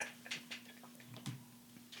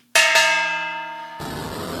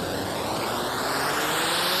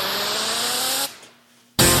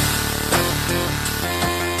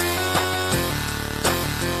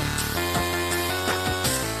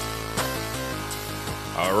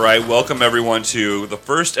All right, welcome everyone to the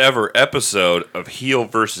first ever episode of Heel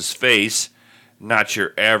versus Face, not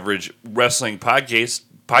your average wrestling podcast.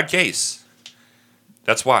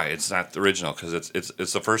 That's why it's not the original, because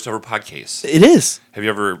it's the first ever podcast. It is. Have you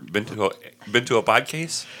ever been to a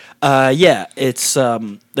podcast? Yeah. It's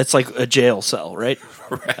that's like a jail cell, right?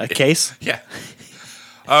 Right. A case. Yeah.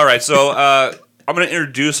 All right, so I'm going to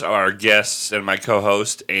introduce our guests and my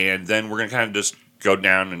co-host, and then we're going to kind of just go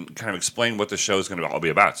down and kind of explain what the show is going to all be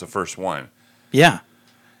about. It's the first one. Yeah.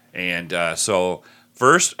 And so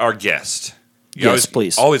first, our guest. Yes,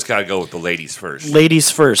 please. Always got to go with the ladies first. Ladies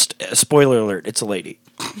first. Spoiler alert: it's a lady.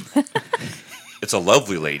 It's a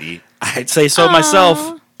lovely lady. I'd say so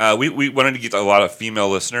myself. We wanted to get a lot of female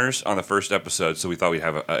listeners on the first episode, so we thought we'd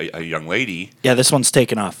have a young lady. Yeah, this one's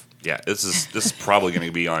taken off. Yeah, this is probably going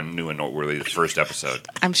to be on New and Noteworthy, the first episode.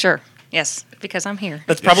 I'm sure. Yes, because I'm here.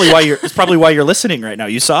 That's probably why you're. It's probably why you're listening right now.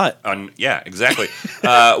 You saw it. Yeah, exactly.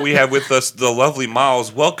 We have with us the lovely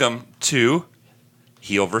Miles. Welcome to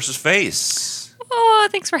Heel versus Face. Oh,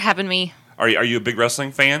 thanks for having me. Are you a big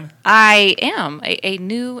wrestling fan? I am a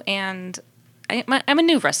new and I'm a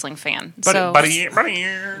new wrestling fan. It's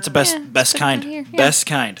It's the best kind. Yeah. Best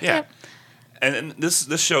kind. Yeah. Yep. And this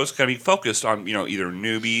show is going to be focused on either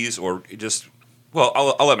newbies or just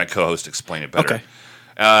I'll let my co-host explain it better. Okay.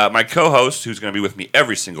 My co-host, who's going to be with me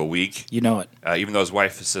every single week, You know it. even though his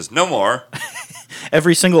wife says no more,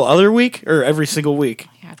 Every single other week or every single week.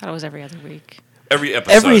 Yeah, I thought it was every other week. every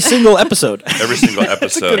episode, Every single episode. every single That's a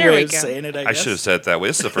episode. good There way we of go. saying it. I I guess. should have said it that way.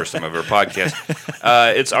 This is the first time I've ever podcast.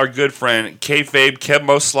 It's our good friend Kayfabe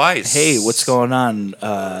Kebmo Slice. Hey, what's going on,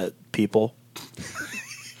 people?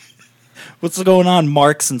 What's going on,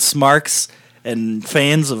 marks and smarks and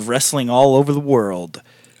fans of wrestling all over the world?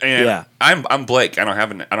 And Yeah. I'm Blake. I don't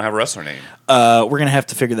have a wrestler name. We're gonna have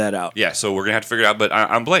to figure that out. Yeah, so we're gonna have to figure it out. But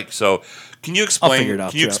I'm Blake. So can you explain? figure it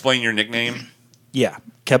out, Can you yeah. explain your nickname? Yeah,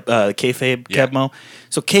 kayfabe, Yeah. Kebmo.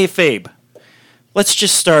 So kayfabe. Let's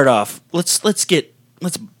just start off. Let's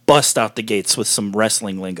bust out the gates with some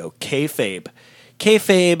wrestling lingo. Kayfabe.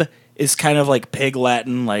 Kayfabe is kind of like pig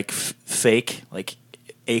Latin, like fake, like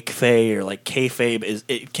akfe or like kayfabe is.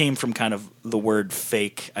 It came from kind of the word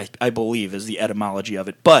fake, I believe, is the etymology of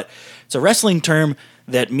it. But it's a wrestling term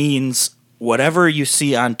that means whatever you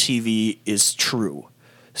see on TV is true.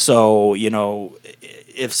 So,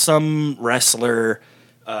 if some wrestler,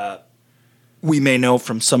 we may know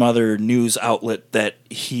from some other news outlet that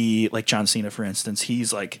he, like John Cena, for instance,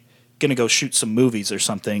 he's like going to go shoot some movies or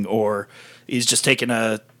something, or he's just taking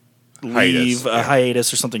a leave,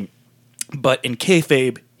 hiatus or something. But in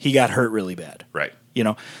kayfabe, he got hurt really bad. Right.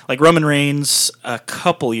 Like Roman Reigns a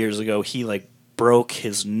couple years ago, he like broke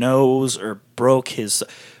his nose or he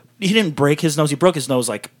didn't break his nose. He broke his nose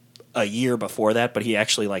like a year before that, but he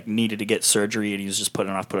actually like needed to get surgery and he was just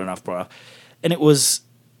putting it off. And it was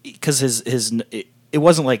because it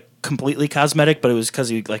wasn't like completely cosmetic, but it was because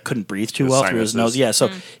he like couldn't breathe too well through his nose. Yeah. So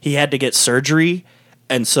he had to get surgery.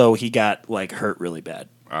 And so he got like hurt really bad.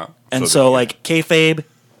 And so like kayfabe,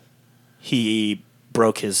 he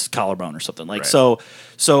broke his collarbone or something like Right.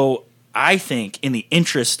 So I think in the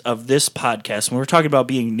interest of this podcast, when we're talking about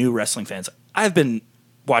being new wrestling fans, I've been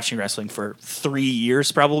watching wrestling for 3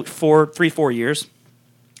 years, probably 4 years.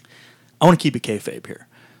 I want to keep it kayfabe here.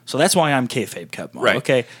 So that's why I'm kayfabe Kebmo. Right.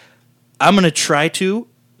 Okay. I'm going to try to,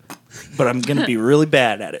 but I'm going to be really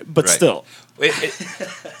bad at it. But Right. still. I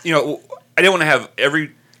didn't want to have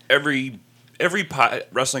every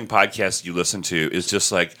wrestling podcast you listen to is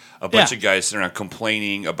just like a bunch Yeah. of guys sitting around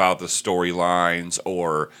complaining about the storylines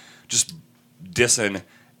or just dissing,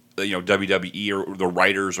 WWE or the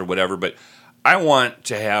writers or whatever. But I want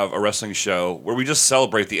to have a wrestling show where we just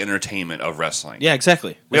celebrate the entertainment of wrestling. Yeah,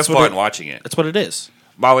 exactly. We have fun watching it. That's what it is.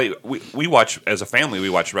 Molly, we watch, as a family, we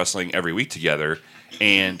watch wrestling every week together,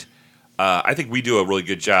 and I think we do a really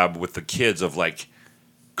good job with the kids of like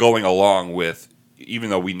going along with,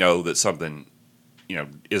 even though we know that something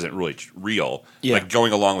isn't really real, Yeah. like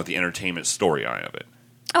going along with the entertainment storyline of it.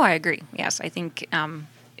 Oh, I agree. Yes, I think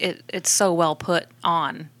it's so well put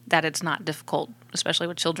on that it's not difficult, especially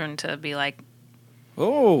with children, to be like,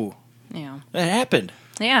 Oh, yeah, that happened.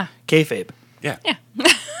 Kayfabe. Yeah. yeah.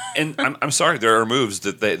 And I'm sorry, there are moves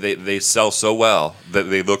that they sell so well that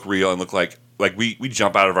they look real and look like we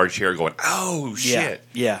jump out of our chair going, oh shit.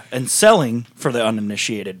 Yeah. And selling, for the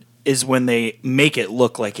uninitiated, is when they make it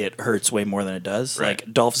look like it hurts way more than it does. Right.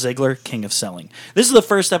 Like Dolph Ziggler, king of selling. This is the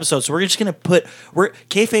first episode, so we're just going to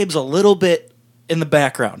kayfabe's a little bit in the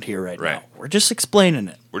background here right now. We're just explaining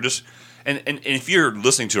it. We're just and if you're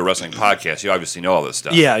listening to a wrestling podcast, you obviously know all this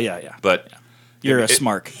stuff. Yeah. But You're a It-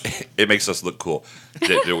 smart. It makes us look cool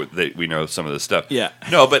that we know some of this stuff. Yeah.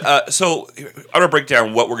 No, but so I'm gonna break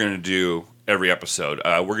down what we're gonna do every episode.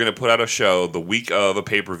 We're gonna put out a show the week of a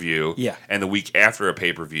pay-per-view, Yeah. and the week after a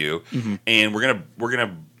pay-per-view, and we're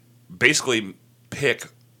gonna basically pick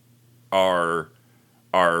our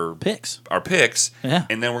Picks. picks, Yeah.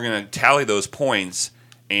 and then we're gonna tally those points,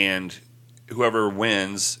 and whoever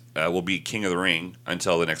wins will be king of the ring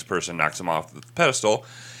until the next person knocks him off the pedestal.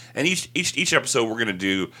 And each episode, we're gonna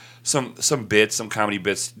do some bits, some comedy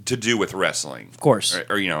bits to do with wrestling, Of course.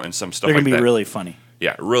 or and some stuff They're like going to be that. really funny.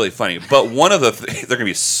 Yeah, really funny. But one of the they're gonna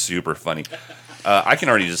be super funny. I can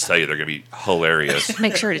already just tell you they're gonna be hilarious.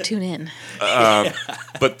 Make sure to tune in.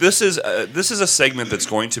 But this is a segment that's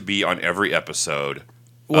going to be on every episode.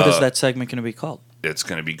 What is that segment going to be called? It's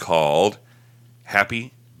going to be called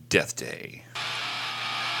Happy Death Day.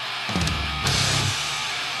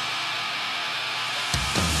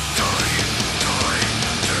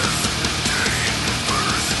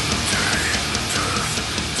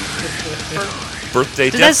 Birthday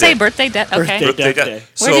Did Death that say Day. birthday death? Okay. Birthday Birthday Death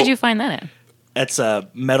Death. Day. Where did you find that at? That's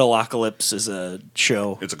Metalocalypse is a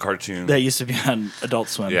show It's a cartoon. that used to be on Adult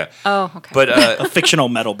Swim. Yeah. Oh, okay. But A fictional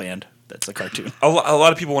metal band. That's a cartoon. a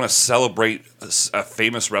lot of people want to celebrate a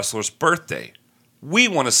famous wrestler's birthday. We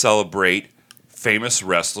want to celebrate famous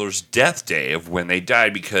wrestlers' death day of when they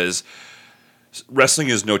died, because wrestling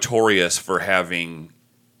is notorious for having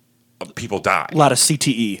people die. A lot of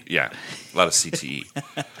CTE Yeah, a lot of CTE.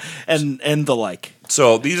 and the like.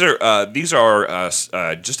 So these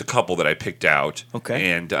are just a couple that I picked out.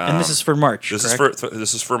 Okay. And this is for March. This correct?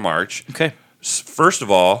 is for March. Okay. First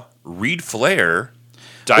of all, Reed Flair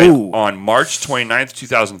died Ooh. on March 29th,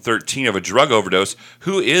 2013 of a drug overdose.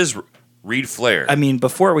 Who is Reed Flair? I mean,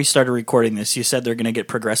 before we started recording this, you said they're going to get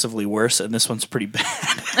progressively worse, and this one's pretty bad.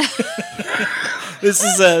 This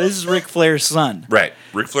is Ric Flair's son, right.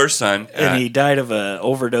 Ric Flair's son. and he died of an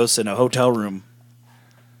overdose in a hotel room.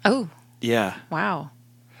 Oh, Yeah, wow.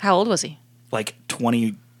 How old was he? like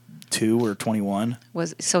 22 or 21.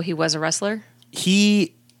 So he was a wrestler?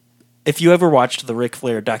 If you ever watched the Ric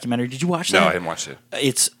Flair documentary, did you watch no, that? I haven't watched it.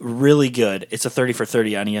 It's really good. It's a 30 for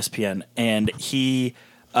 30 on ESPN, and he,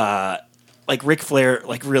 like Ric Flair,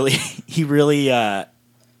 like really, he really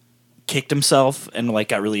kicked himself and like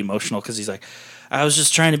got really emotional because he's like, I was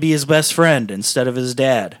just trying to be his best friend instead of his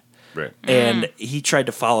dad, Right. and he tried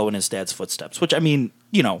to follow in his dad's footsteps. Which I mean,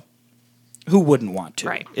 you know, who wouldn't want to?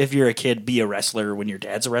 Right. If you're a kid, be a wrestler when your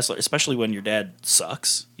dad's a wrestler, especially when your dad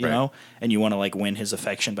sucks, you Right. know, and you want to like win his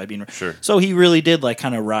affection by being Sure. So he really did like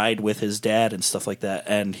kind of ride with his dad and stuff like that,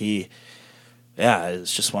 and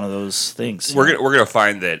it's just one of those things. We're gonna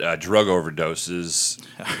find that drug overdoses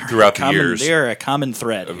throughout the years They're a common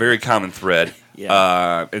thread. a very common thread.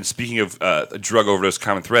 Yeah. And speaking of a drug overdose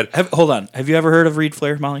common thread, Hold on. Have you ever heard of Reed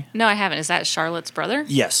Flair, Molly? No, I haven't. Is that Charlotte's brother?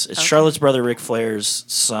 Yes, it's Okay. Charlotte's brother, Ric Flair's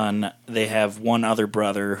son. They have one other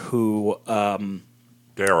brother who,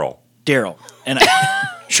 Daryl. Daryl, and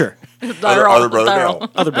sure, Other brother Daryl.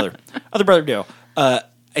 other brother Daryl.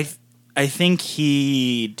 I think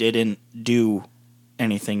he didn't do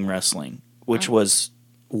anything wrestling, which was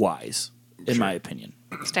wise, in my opinion.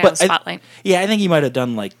 Stay on the But I- spotlight. Yeah, I think he might have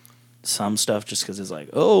done like some stuff just because it's like,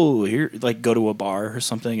 oh, here, like go to a bar or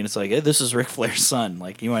something, and it's like, hey, this is Ric Flair's son.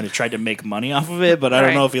 Like he might have tried to make money off of it, but I don't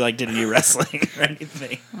Right. know if he like did any wrestling or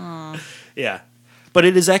anything. Yeah, but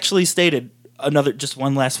it is actually stated. Just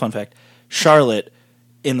one last fun fact: Charlotte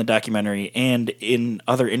in the documentary and in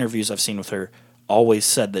other interviews I've seen with her always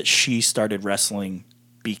said that she started wrestling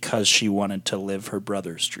because she wanted to live her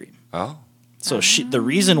brother's dream. Oh. So the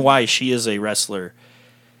reason why she is a wrestler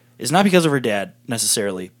is not because of her dad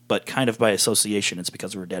necessarily, but kind of by association. It's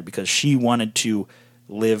because of her dad, because she wanted to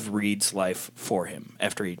live Reed's life for him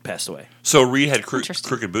after he passed away. So Reed had Interesting.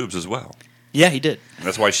 crooked boobs as well. Yeah, he did. And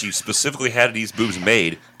that's why she specifically had these boobs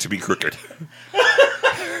made to be crooked.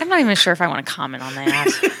 I'm not even sure if I want to comment on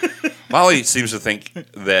that. Molly seems to think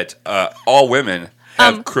that all women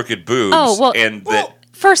have crooked boobs. Oh, well, and that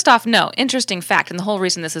First off, no. Interesting fact. And the whole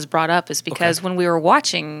reason this is brought up is because when we were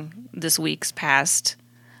watching this week's past,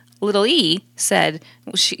 Little E said,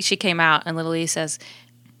 she came out and Little E says,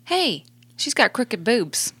 hey, she's got crooked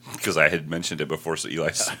boobs. because I had mentioned it before, so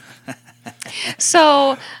Eli.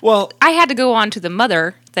 So Well, I had to go on to the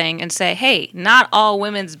mother thing and say, hey, not all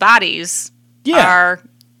women's bodies Yeah. are,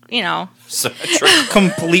 you know,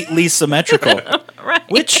 completely symmetrical, right.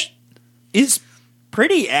 which is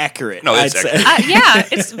pretty accurate. No, it's I'd say. accurate. Yeah,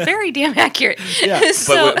 it's very damn accurate. Yeah.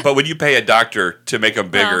 So, But when you pay a doctor to make them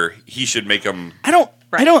bigger, he should make them.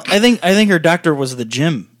 I think her doctor was the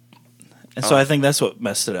gym, and so I think that's what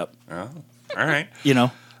messed it up. Oh, all right. You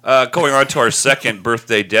know, Going on to our second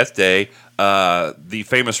birthday, death day, the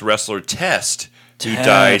famous wrestler Test, who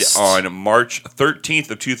died on March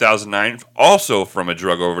 13th of 2009, also from a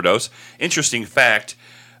drug overdose. Interesting fact,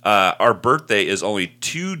 our birthday is only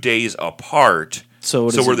 2 days apart. So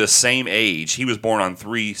we're the same age. He was born on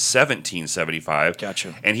 3/17/75.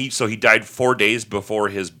 Gotcha. And he died 4 days before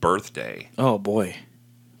his birthday. Oh, boy.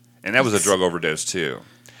 And that was a drug overdose, too.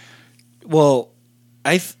 Well,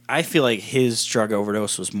 I feel like his drug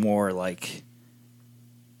overdose was more like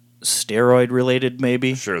steroid related,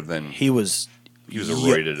 maybe. Sure, then He was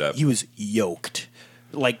roided up. He was yoked,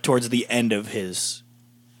 like towards the end of his.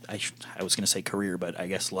 I was going to say career, but I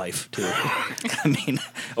guess life too. I mean,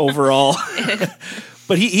 overall.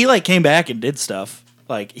 But he like came back and did stuff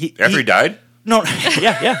like After he died? No,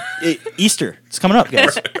 yeah. Easter, it's coming up,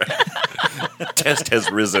 guys. Test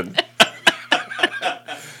has risen.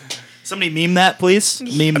 Somebody meme that, please.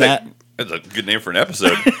 Meme that. That's a good name for an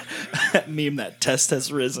episode. Meme that. Test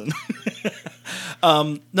has risen.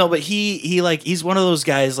 No, but he's one of those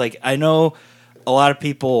guys. Like, I know a lot of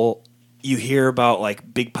people you hear about,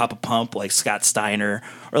 like Big Papa Pump, like Scott Steiner,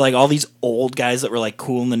 or like all these old guys that were like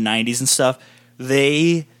cool in the 90s and stuff.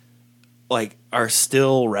 They like are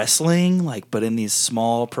still wrestling, like, but in these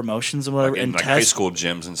small promotions and whatever. Like in and like high school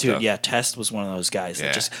gyms and stuff. Dude, yeah, Test was one of those guys that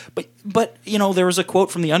Yeah. just. But you know, there was a quote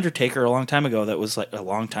from The Undertaker a long time ago that was like a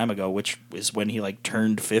long time ago, which is when he like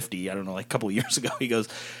turned 50. I don't know, like a couple of years ago. He goes,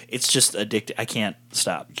 "It's just addictive. I can't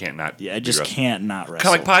stop. You can't not. Yeah, I just can't not wrestle."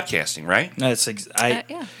 Kind of like podcasting, right? That's Yeah,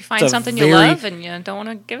 you find it's a something you very- love and you don't want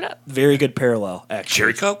to give it up. very good parallel, actually.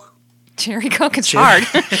 Cherry Coke? Cherry Coke is hard.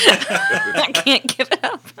 I can't give it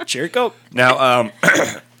up. Cherry Coke. Now,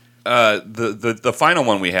 the final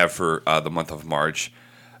one we have for the month of March,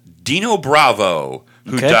 Dino Bravo,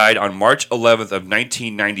 who Okay. died on March 11th of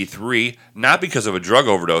 1993, not because of a drug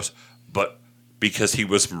overdose, but because he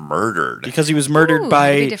was murdered. Because he was murdered Ooh, by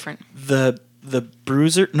that'd be different. the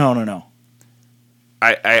bruiser. No.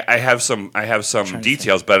 I have some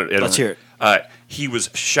details, but Let's hear it. He was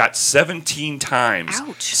shot 17 times,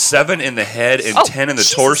 Ouch. 7 in the head and Oh, 10 in the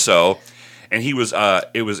Jesus. torso, and he was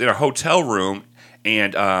it was in a hotel room,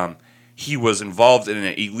 and he was involved in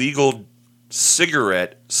an illegal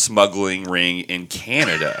cigarette smuggling ring in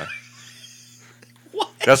Canada. What?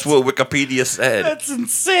 That's what Wikipedia said. That's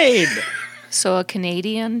insane. So a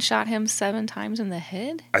Canadian shot him 7 times in the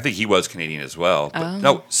head? I think he was Canadian as well. But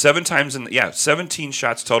no, 7 times 17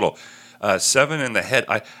 shots total. 7 in the head.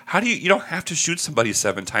 How do you don't have to shoot somebody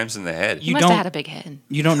 7 times in the head. He You must don't- have had a big head.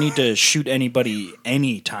 You don't need to shoot anybody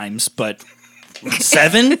any times, but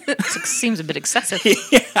 7? Seems a bit excessive.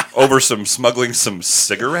 Over smuggling some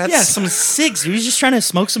cigarettes? Yeah, some cigs. He was just trying to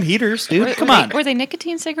smoke some heaters, dude. Come on. Were they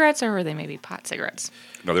nicotine cigarettes or were they maybe pot cigarettes?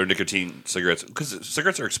 No, they're nicotine cigarettes because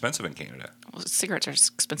cigarettes are expensive in Canada. Well, cigarettes are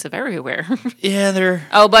expensive everywhere. Yeah, they're.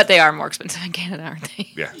 Oh, but they are more expensive in Canada, aren't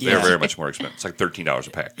they? Yeah, Yeah. they're very much more expensive. It's like $13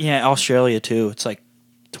 a pack. Yeah, Australia too. It's like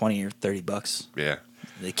 20 or 30 bucks. Yeah.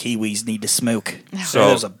 The Kiwis need to smoke. So-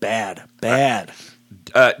 There's a bad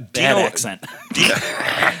Dino, accent.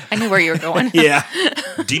 I knew where you were going. Yeah.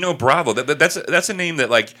 Dino Bravo. That's a name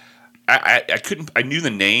that like I couldn't. I knew the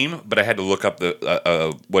name, but I had to look up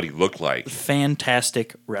the what he looked like.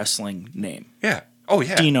 Fantastic wrestling name. Yeah. Oh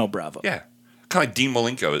yeah. Dino Bravo. Yeah. Kind of like Dean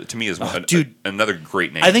Malenko to me is dude. another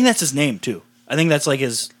great name. I think that's his name too. I think that's like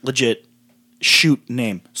his legit shoot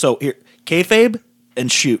name. So here, kayfabe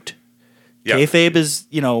and shoot. Yeah. Kayfabe is,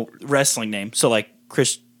 wrestling name. So like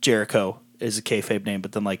Chris Jericho is a kayfabe name,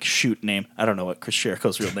 but then like shoot name. I don't know what Chris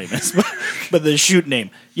Jericho's real name is, but the shoot name.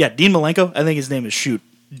 Yeah, Dean Malenko. I think his name is Shoot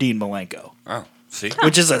Dean Malenko, Oh, see,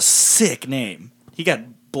 which is a sick name. He got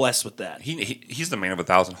blessed with that. he's the man of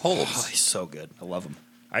 1,000 holds. Oh, he's so good. I love him.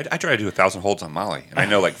 I try to do 1,000 holds on Molly, and I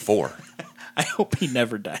know like 4. I hope he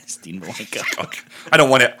never dies, Dean Malenko. Okay. I don't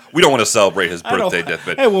want to. We don't want to celebrate his I don't- birthday death,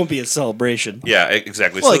 but it won't be a celebration. yeah,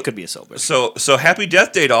 exactly. Well, so, it could be a celebration. So happy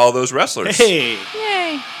death day to all those wrestlers. Hey.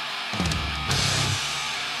 Yay.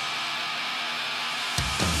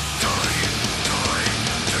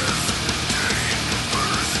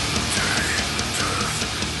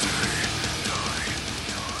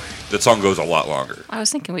 That song goes a lot longer. I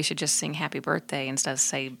was thinking we should just sing happy birthday instead of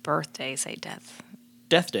say birthday, say death.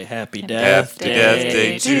 Death Day, happy Death death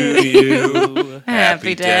day day to you.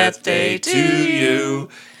 Happy death day to you.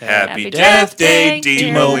 Happy Happy death death day, day,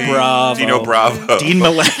 Dino Dino Bravo. Dino Bravo. Dean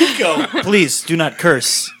Malenko. Please do not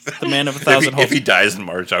curse the man of 1,000 If he holds. dies in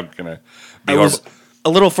March, I'm gonna be I was horrible. a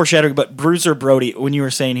little foreshadowing, but Bruiser Brody, when you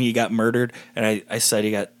were saying he got murdered, and I said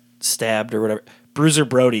he got stabbed or whatever, Bruiser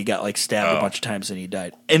Brody got like stabbed a bunch of times and he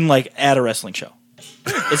died, and like at a wrestling show.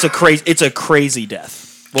 It's a crazy death.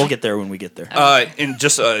 We'll get there when we get there. And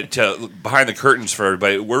just to behind the curtains for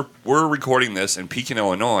everybody, we're recording this in Pekin,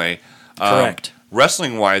 Illinois. Correct.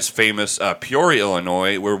 Wrestling-wise, famous Peoria,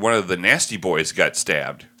 Illinois, where one of the Nasty Boys got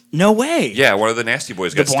stabbed. No way. Yeah, one of the Nasty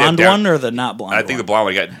Boys The got stabbed. blonde one or the not blonde I think the blonde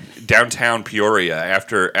one got downtown Peoria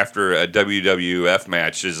after a WWF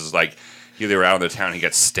match. This is like they were out in the town. He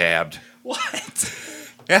got stabbed. What?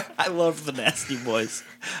 Yeah. I love the Nasty Boys.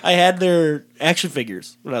 I had their action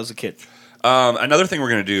figures when I was a kid. Another thing we're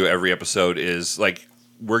going to do every episode is like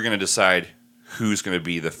we're going to decide who's going to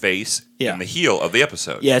be the face Yeah. and the heel of the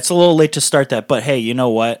episode. Yeah, it's a little late to start that, but hey, you know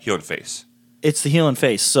what? Heel and face. It's the heel and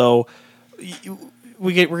face. So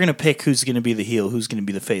we're gonna pick who's gonna be the heel, who's gonna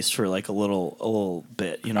be the face for like a little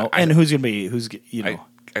bit, you know, and who's gonna be you know.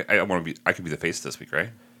 I want to be. I can be the face this week, right?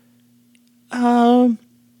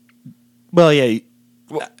 Well, yeah.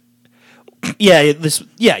 Well, Okay.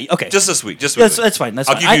 just this week. Just this week. That's fine. That's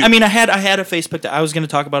I'll fine. give you- I mean, I had a face picked. I was going to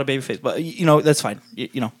talk about a baby face, but you know, that's fine.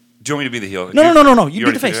 You know. Do you want me to be the heel? No. You be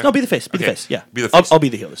already the face. figured No, it? be the face. Be the Okay. face. Yeah. Be the face. I'll be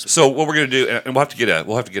the heel this week. So what we're gonna do, and we'll have to get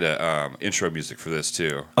a intro music for this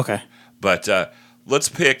too. Okay. But let's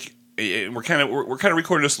pick. We're kind of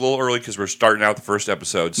recording this a little early because we're starting out the first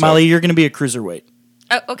episode. So, Molly, you're going to be a cruiserweight.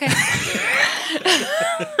 Oh, okay.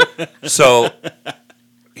 so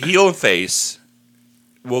heel and face.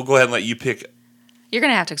 We'll go ahead and let you pick. You're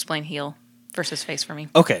gonna have to explain heel versus face for me.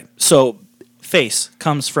 Okay. So face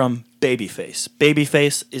comes from babyface.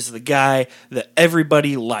 Babyface is the guy that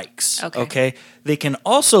everybody likes. Okay. They can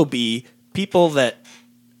also be people that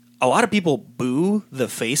a lot of people boo the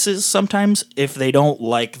faces sometimes if they don't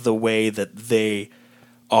like the way that they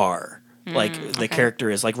are. Like the okay. character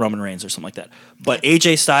is like Roman Reigns or something like that. But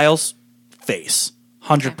AJ Styles, face.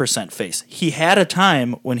 100% face. He had a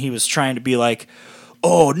time when he was trying to be like,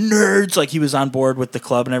 oh, nerds, like he was on board with the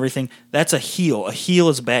club and everything. That's a heel. A heel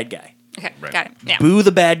is a bad guy. Okay, Right. got it. Yeah. Boo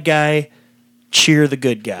the bad guy, cheer the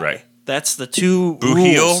good guy. Right. That's the two Boo rules.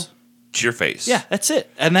 heel, cheer face. Yeah, that's it.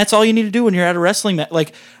 And that's all you need to do when you're at a wrestling match.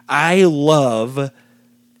 Like, I love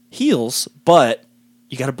heels, but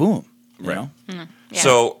you got to boo them. You Right. know? Yeah,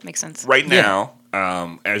 So makes sense. Right now,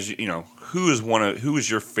 as you know, who is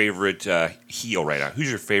your favorite heel right now? Who's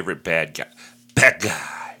your favorite bad guy? Bad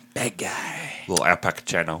guy. Bad guy. Little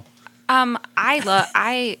Apacachano.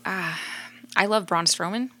 I love Braun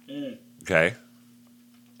Strowman. Okay.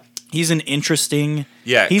 He's an interesting.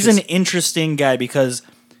 Yeah, He's 'cause- an interesting guy because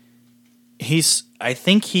I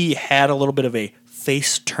think he had a little bit of a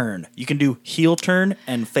face turn. You can do heel turn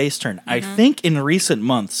and face turn. I think in recent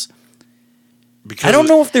months. Because I don't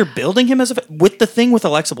know if they're building him as with the thing with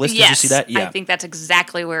Alexa Bliss. Yes, Did you see that? Yeah, I think that's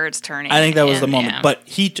exactly where it's turning. I think that was the And, moment. yeah. But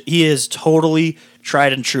he is totally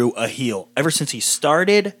tried and true a heel. Ever since he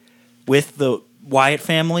started with the Wyatt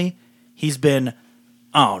family, he's been,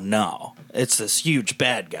 oh no, it's this huge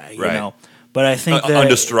bad guy, you Right. know. But I think that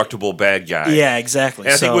undestructible bad guy. yeah, exactly.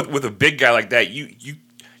 And I So think with a big guy like that,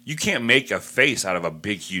 you can't make a face out of a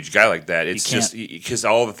big, huge guy like that. It's can't. just because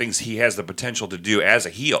all the things he has the potential to do as a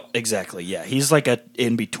heel. exactly, yeah, he's like a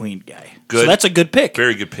in between guy. So Good. that's a good pick.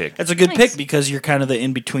 Very good pick. That's a good Nice. pick because you're kind of the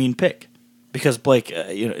in between pick. Because Blake,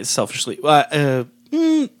 is selfishly,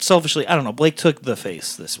 selfishly, I don't know. Blake took the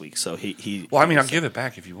face this week, so he. Well, I mean, I'll give it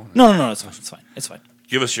back if you want. No, it's fine. It's fine. It's fine.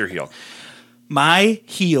 Give us your heel. My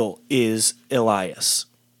heel is Elias.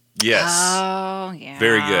 Yes. Oh yeah.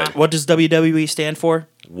 Very good. What does WWE stand for?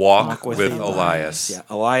 Walk with Elias. Elias. Yeah,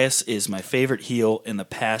 Elias is my favorite heel in the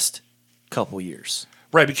past couple years.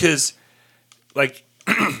 Right, because like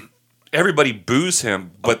everybody boos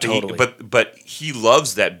him, but totally. but he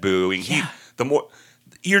loves that booing. Yeah. The more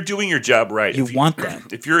you're doing your job right. You want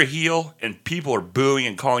that. If you're a heel and people are booing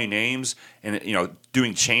and calling names and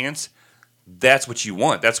doing chants, that's what you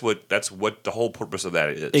want. That's what the whole purpose of that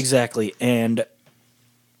is. Exactly. And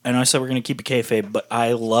I know I said we're going to keep it kayfabe, but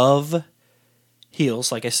I love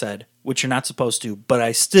heels, like I said, which you're not supposed to. But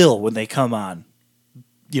I still, when they come on,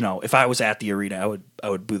 if I was at the arena, I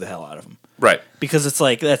would boo the hell out of them Right. because it's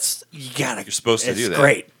like you gotta. You're supposed to do that. It's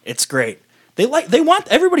great. It's great.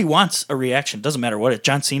 Everybody wants a reaction. Doesn't matter what it.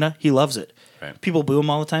 John Cena, he loves it. Right. People boo him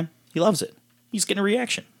all the time. He loves it. He's getting a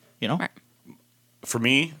reaction. Right. For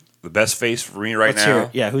me, the best face for me right Let's hear now, it.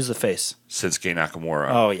 Yeah, who's the face? Shinsuke Nakamura.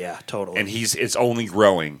 Oh yeah, totally. And it's only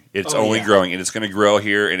growing. It's Oh, only yeah. growing, and it's going to grow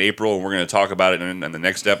here in April, and we're going to talk about it in the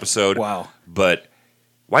next episode. Wow. But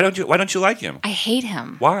why don't you like him? I hate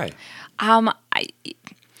him. Why? I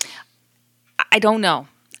don't know.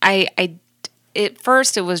 At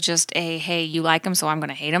first it was just a hey, you like him, so I'm going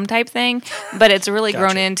to hate him type thing. But it's really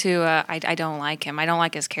grown Gotcha. into I don't like him. I don't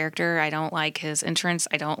like his character. I don't like his entrance.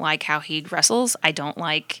 I don't like how he wrestles. I don't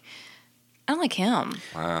like him.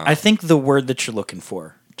 Wow. I think the word that you're looking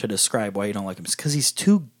for to describe why you don't like him. It's because he's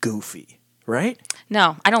too goofy, right?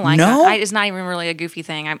 No, I don't like No? that. It's not even really a goofy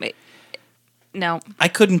thing. No. I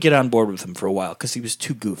couldn't get on board with him for a while because he was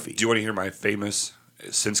too goofy. Do you want to hear my famous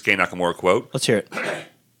Shinsuke Nakamura quote? Let's hear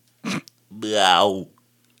it. Meow.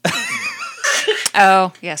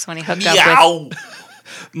 Oh, yes, when he hooked up with... Meow.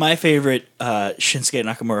 My favorite Shinsuke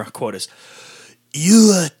Nakamura quote is,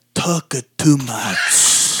 "You are talking too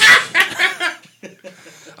much."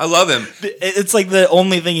 I love him. It's like the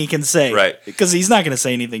only thing he can say. Right. Because he's not going to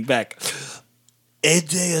say anything back.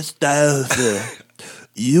 AJ Styles,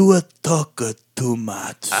 you are talking too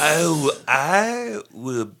much. I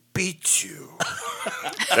will beat you.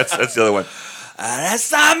 That's the other one.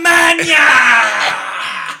 WrestleMania!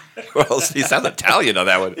 Well, he sounds Italian on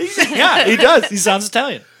that one. Yeah, he does. He sounds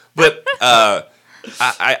Italian. But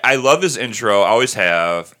I love his intro. I always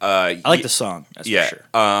have. I like the song, that's Yeah. for sure.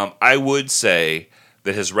 I would say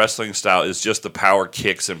that his wrestling style is just the power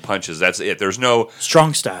kicks and punches. That's it. There's no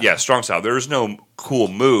Strong style. strong style. There's no cool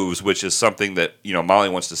moves, which is something that Molly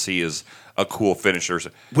wants to see is a cool finisher.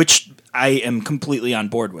 Which I am completely on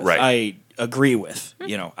board with. Right. I agree with.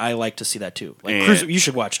 I like to see that too. Like And- you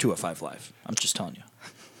should watch 205 Live. I'm just telling you.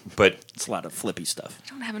 But It's a lot of flippy stuff. I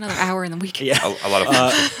don't have another hour in the week. Yeah. a lot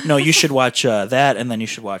of No, you should watch that, and then you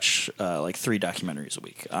should watch like 3 documentaries a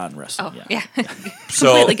week on wrestling. Oh, yeah. so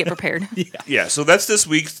Completely get prepared. yeah. So that's this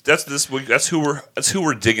week. That's this week. That's who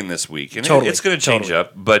we're digging this week, and Totally, it's going to change totally.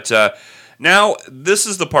 up. But now this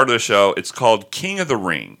is the part of the show. It's called King of the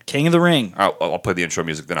Ring. King of the Ring. I'll play the intro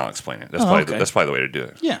music, then I'll explain it. That's okay. that's probably the way to do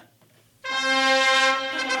it. Yeah.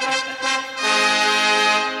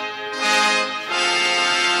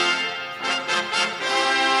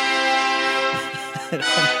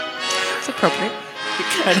 It's appropriate.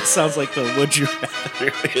 It kind of sounds like the Would You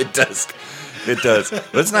Rather. It does. It does. But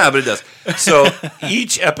it's not, but it does. So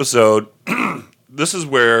each episode, this is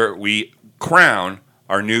where we crown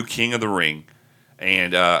our new King of the Ring.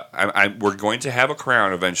 And we're going to have a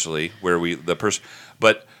crown eventually where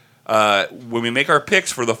but when we make our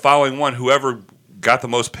picks for the following one, whoever got the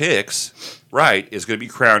most picks right is going to be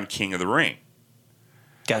crowned King of the Ring.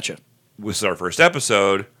 Gotcha. This is our first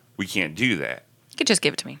episode. We can't do that. You could just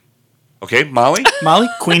give it to me. Okay, Molly? Molly,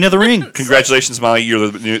 Queen of the Ring. Congratulations, Molly.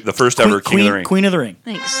 You're the first ever King of the Ring. Queen of the Ring.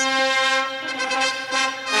 Thanks. Do I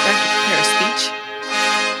have to prepare a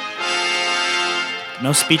speech?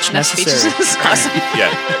 No speech No necessary. speeches. Awesome.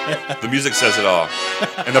 Yeah, the music says it all,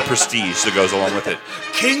 and the prestige that goes along with it.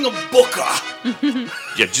 King of Booker.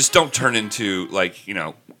 Yeah, just don't turn into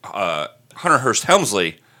Hunter Hearst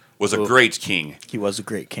Helmsley was a great king, He was a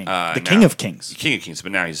great king. now- the King of Kings. King of Kings,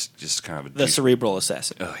 but now he's just kind of a The douche. cerebral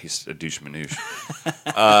assassin. He's a douche manouche.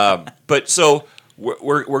 But so what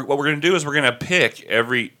we're going to do is we're going to pick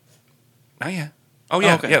every. Oh yeah. Oh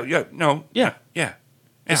yeah. Okay. Yeah. No. Yeah. Yeah.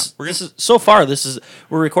 We're This gonna, is so far.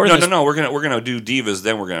 We're recording. no. We're gonna do divas.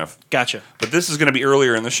 Then we're gonna. Gotcha. But this is gonna be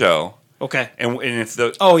earlier in the show. Okay. And if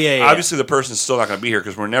the Yeah. obviously the person's still not going to be here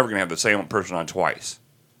because we're never going to have the same person on twice.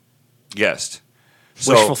 Guest.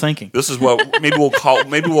 So Wishful thinking. This is what maybe we'll call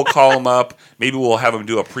them up. Maybe we'll have them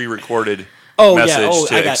do a pre-recorded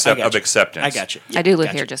message of acceptance. I got you. I do live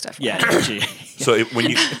here, just FYI. Yeah. I got you. So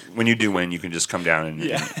when you do win, you can just come down and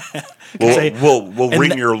Say- we'll and ring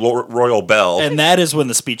the- your royal bell. And that is when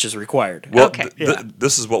the speech is required. well, Okay.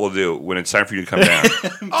 this is what we'll do when it's time for you to come down.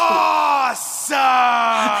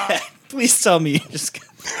 Please tell me you just.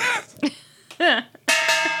 The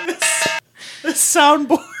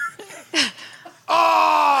soundboard.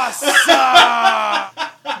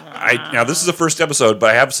 Now this is the first episode, but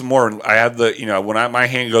I have some more. I have the when my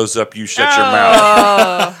hand goes up, you shut your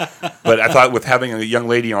mouth. But I thought with having a young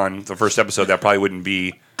lady on the first episode, that probably wouldn't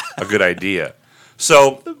be a good idea.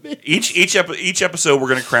 So each episode, we're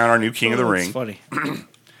going to crown our new King of the That's Ring, funny.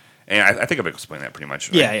 and I think I've explained that pretty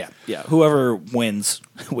much. Right? Yeah. Whoever wins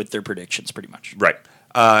with their predictions, pretty much. Right.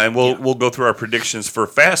 And we'll go through our predictions for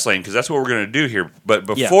Fastlane because that's what we're going to do here. But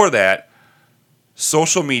before that,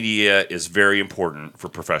 social media is very important for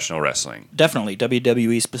professional wrestling. Definitely,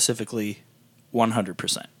 WWE specifically,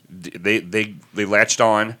 100%. They latched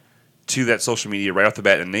on to that social media right off the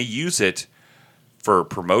bat, and they use it for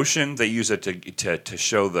promotion. They use it to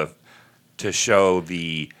show the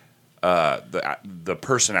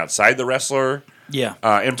person outside the wrestler. Yeah,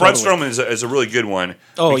 And Braun totally. Strowman is a really good one.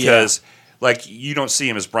 Oh, because like you don't see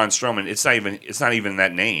him as Braun Strowman. It's not even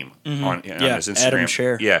that name on his Instagram. Adam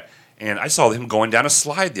Scherr. Yeah. And I saw him going down a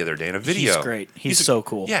slide the other day in a video. He's great. He's so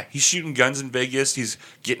cool. Yeah, he's shooting guns in Vegas. He's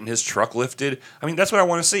getting his truck lifted. I mean, that's what I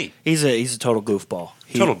want to see. He's a total goofball.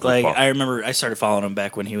 Total goofball. Like, I remember I started following him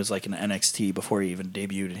back when he was like in NXT before he even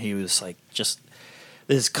debuted, and he was like just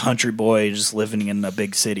this country boy just living in a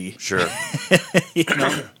big city. Sure. You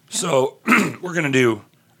know? So we're gonna do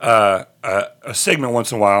a segment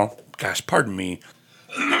once in a while. Gosh, pardon me.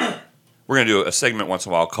 We're gonna do a segment once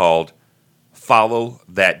in a while called "Follow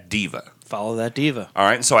That Diva." Follow that diva. All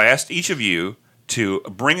right. And so I asked each of you to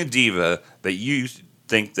bring a diva that you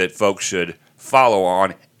think that folks should follow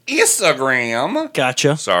on Instagram.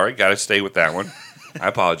 Gotcha. Sorry, got to stay with that one. I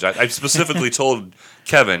apologize. I specifically told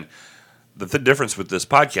Kevin that the difference with this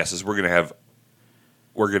podcast is we're gonna have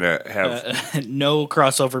No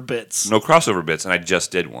crossover bits. no crossover bits, and I just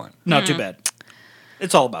did one. Not too bad.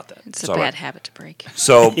 It's all about that. It's a all bad right. habit to break.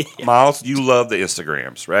 So, Miles, you love the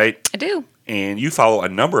Instagrams, right? I do. And you follow a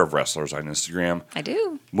number of wrestlers on Instagram. I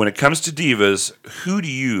do. When it comes to divas, who do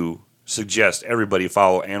you suggest everybody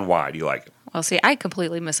follow, and why do you like them? Well, see, I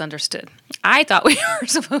completely misunderstood. I thought we were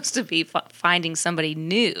supposed to be finding somebody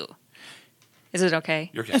new. Is it okay?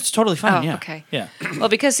 You're okay. It's totally fine. Oh, yeah. okay. Yeah. Well,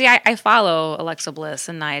 because see, I follow Alexa Bliss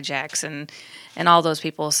and Nia Jax and all those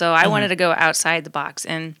people, so I wanted to go outside the box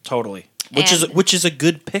and Totally. And- Which is a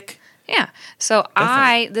good pick. yeah. So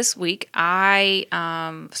this week I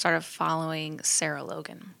started following Sarah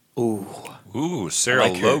Logan. Ooh, Sarah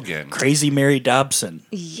Like her. Logan. Crazy Mary Dobson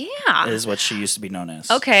Yeah. is what she used to be known as.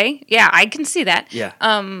 Okay. Yeah, I can see that. Yeah.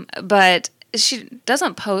 But she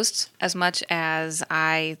doesn't post as much as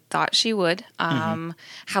I thought she would.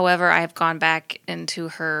 However, I've gone back into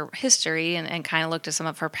her history and kind of looked at some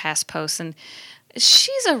of her past posts, and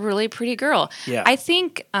she's a really pretty girl. Yeah. I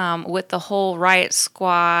think with the whole Riot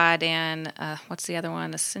Squad and what's the other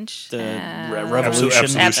one? Ascension? The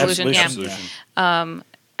Revolution. Absolution, yeah. Absolution.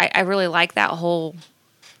 I really like that whole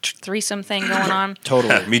threesome thing going on.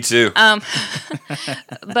 Totally. Me too.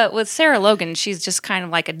 But with Sarah Logan, she's just kind of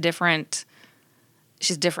like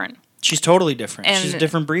she's different. She's totally different. And- She's a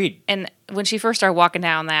different breed. And when she first started walking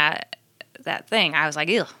down that thing, I was like,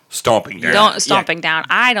 ew, Stomping down. don't stomping down.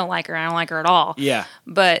 I don't like her. I don't like her at all. Yeah.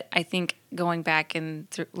 But I think going back and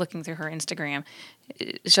looking through her Instagram,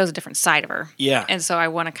 it shows a different side of her. Yeah. And so I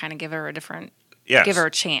want to kind of give her a different, Yes. give her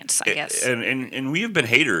a chance, I guess. And we have been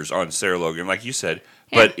haters on Sarah Logan, like you said.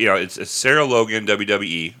 But it's Sarah Logan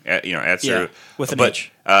WWE at Sarah with an but,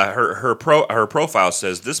 H. Her profile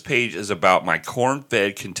says this page is about my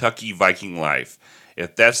corn-fed Kentucky Viking life.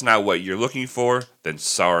 If that's not what you're looking for, then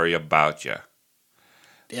sorry about you.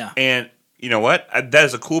 Yeah. And you know what? That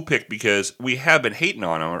is a cool pick because we have been hating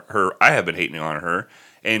on her. I have been hating on her,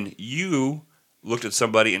 and you looked at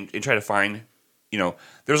somebody and tried to find.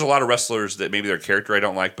 There's a lot of wrestlers that maybe their character I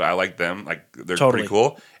don't like, but I like them. Like they're Totally. pretty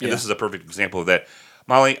cool. And Yeah. this is a perfect example of that.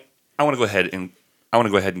 Molly, I want to go ahead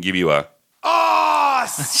and give you a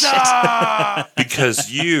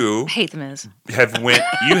because you I hate the Miz. have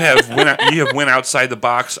went outside the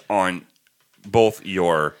box on both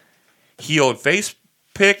your heel and face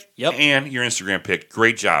pick Yep. and your Instagram pick.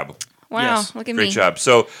 Great job. Wow, Yes. look at Great me. job.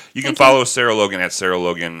 So you can Thank follow Sarah Logan at Sarah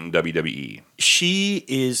Logan WWE. She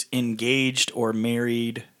is engaged or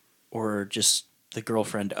married or just the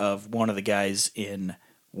girlfriend of one of the guys in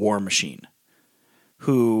War Machine,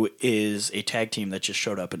 who is a tag team that just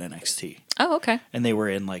showed up in NXT. Oh, okay. And they were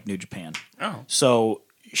in like New Japan. Oh. So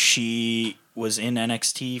she was in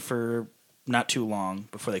NXT for not too long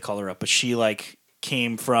before they called her up, but she like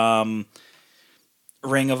came from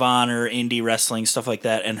Ring of Honor, indie wrestling, stuff like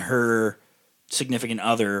that, and her significant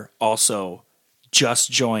other also just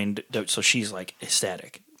joined, so she's like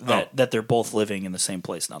ecstatic that they're both living in the same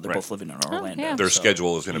place now. They're Right. both living in Orlando. yeah. Their So,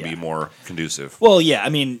 schedule is going to yeah. be more conducive. Well, yeah, I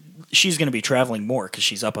mean, she's going to be traveling more because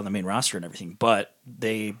she's up on the main roster and everything. But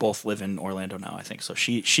they both live in Orlando now, I think. So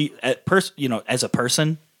she as a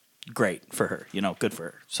person, great for her. Good for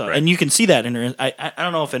her. So Right. and you can see that in her. I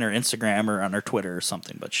don't know if in her Instagram or on her Twitter or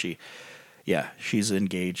something, but she's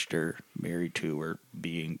engaged or married to or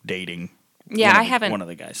dating. Yeah, I haven't. one of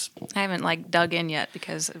the guys. I haven't like dug in yet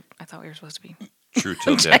because I thought we were supposed to be True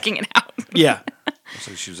till death. checking it out. Yeah, Looks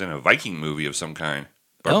like she was in a Viking movie of some kind.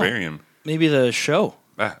 Barbarian. maybe the show.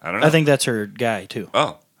 I don't know. I think that's her guy too.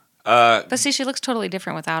 Oh. But see, she looks totally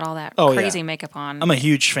different without all that Oh, crazy yeah. makeup on. I'm a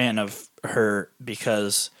huge fan of her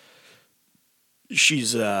because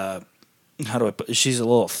she's she's a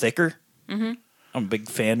little thicker. Mm-hmm. I'm a big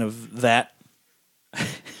fan of that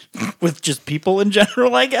with just people in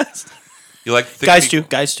general, I guess. You like thick people?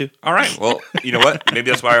 Guys too. All right. Well, you know what? Maybe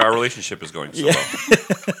that's why our relationship is going so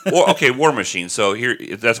well. War Machine. So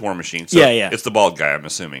that's War Machine. So Yeah. It's the bald guy, I'm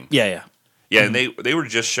assuming. Yeah. Yeah, and they were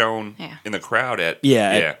just shown Yeah. in the crowd at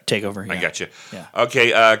At Takeover. I Yeah. got you. Yeah.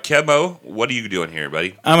 Okay, Kemo, what are you doing here,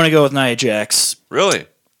 buddy? I'm gonna go with Nia Jax. Really?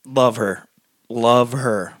 Love her.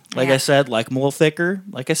 Like Yeah. I said, like I'm a little thicker.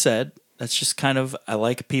 Like I said, That's just kind of, I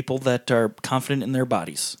like people that are confident in their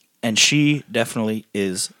bodies. And she definitely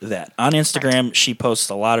is that. On Instagram, she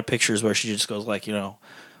posts a lot of pictures where she just goes like,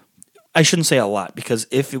 I shouldn't say a lot, because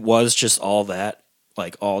if it was just all that,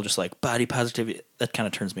 like all just like body positivity, that kind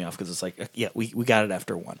of turns me off, because it's like, yeah, we got it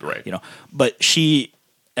after one. Right. But she,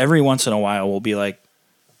 every once in a while, will be like,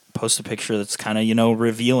 post a picture that's kind of,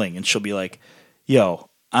 revealing. And she'll be like, yo,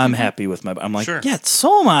 I'm happy with my. I'm like, Sure. yeah,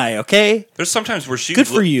 so am I. Okay. There's sometimes where she Good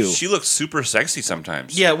for you. She looks super sexy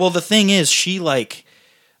sometimes. Yeah. Well, the thing is, she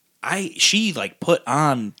put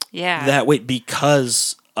on that weight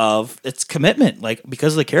because of its commitment, like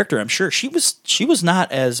because of the character. I'm sure she was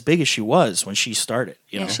not as big as she was when she started.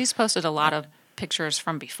 You know? She's posted a lot of pictures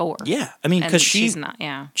from before. Yeah, I mean, And because she's not.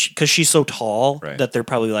 Yeah. because she's so tall Right. that they're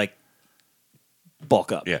probably like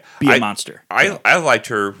bulk up. Yeah. Be a monster. I liked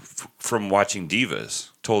her from watching Divas,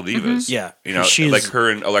 Total Divas. Yeah. She's like her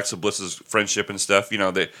and Alexa Bliss's friendship and stuff.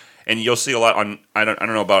 And you'll see a lot on I don't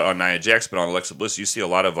know about on Nia Jax, but on Alexa Bliss, you see a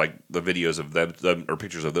lot of like the videos of them or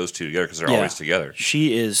pictures of those two together because they're always together.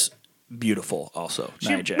 She is beautiful. Also,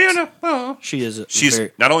 Nia Jax. Beautiful. She is. She's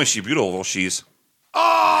very, not only is she beautiful, she's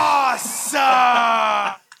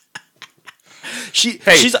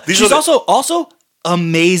she's also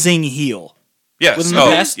amazing heel. yes. Within the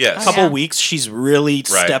past yes. couple Yeah. weeks, she's really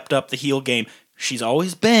Right. stepped up the heel game. She's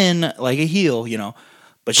always been like a heel,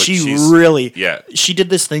 but she she's- really, yeah. She did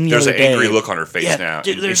this thing the There's other an day. angry look on her face Yeah, now,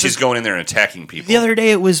 dude, and there's she's a- going in there and attacking people. The other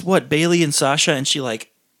day, it was Bailey and Sasha, and she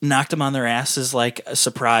like knocked them on their asses like a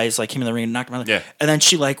surprise, like came in the ring and knocked them on. Yeah. And then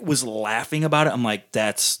she like was laughing about it. I'm like,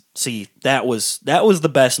 that was the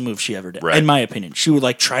best move she ever did, Right. in my opinion. She would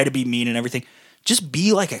like try to be mean and everything. Just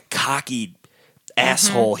be like a cocky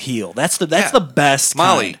asshole heel. That's the best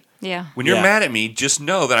Molly. kind. Yeah. When you're Yeah. mad at me, just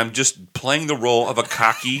know that I'm just playing the role of a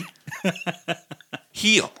cocky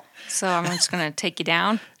heel. So I'm just gonna take you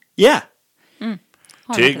down. Yeah.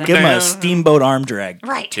 Hold Take on me to Give him down. a steamboat arm drag. that.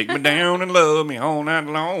 Right. Take me down and love me all night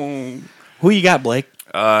long. Who you got, Blake?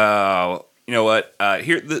 You know what?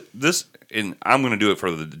 This, and I'm going to do it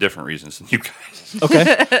for the different reasons than you guys.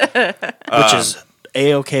 Okay. Which is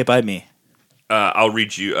A-okay by me. I'll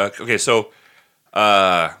read you. Okay, so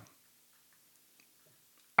I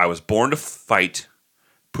was born to fight.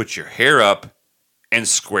 Put your hair up and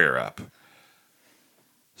square up.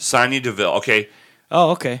 Sonya Deville. Okay,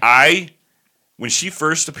 Oh, okay. when she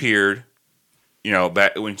first appeared,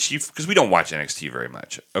 back when because we don't watch NXT very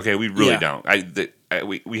much. Okay, we really Yeah.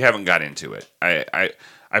 don't. We haven't got into it. I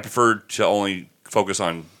prefer to only focus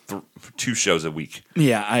on 2 shows a week.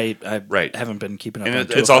 Yeah, I Right. haven't been keeping up And on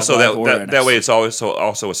it's 205 also Live or that way. NXT. It's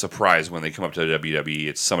also a surprise when they come up to WWE.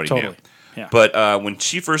 It's somebody Totally. new. Yeah. But when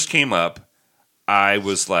she first came up, I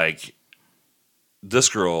was like, "This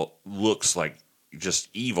girl looks like just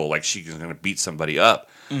evil. Like she's going to beat somebody up."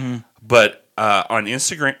 Mm-hmm. But on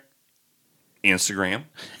Instagram.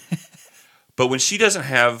 But when she doesn't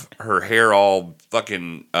have her hair all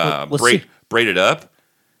fucking Let's see. braided up,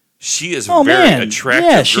 she is Oh, very man. attractive.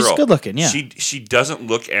 Yeah, she's girl. good looking, yeah. she doesn't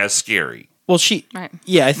look as scary. Well, she. Right.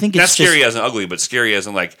 Yeah, I think Not it's just, scary as in ugly, but scary as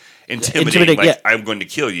in like intimidating. Intimidating, Like yeah. I'm going to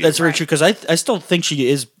kill you. That's very true, because I still think she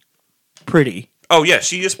is pretty Oh yeah,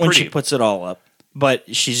 she is when pretty. she puts it all up,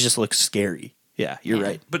 but she just looks scary. Yeah, you're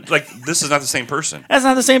right. But like this is not the same person. That's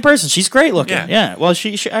not the same person. She's great looking. Yeah. Yeah. Well,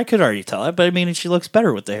 she I could already tell it, but I mean, she looks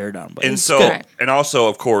better with the hair down. But And it's so, good. and also,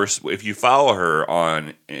 of course, if you follow her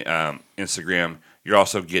on Instagram, you're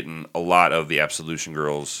also getting a lot of the Absolution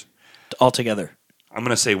girls. all together. I'm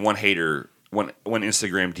gonna say one hater, one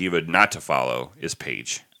Instagram diva not to follow is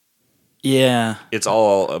Paige. Yeah. It's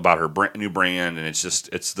all about her new brand, and it's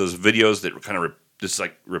those videos that kind of just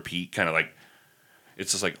like repeat, kind of like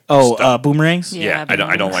it's just like Boomerangs. Yeah. I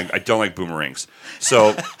don't like boomerangs.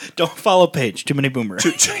 So Don't follow Paige. Too many boomerangs.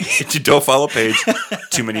 don't follow Paige.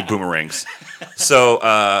 Too many boomerangs. So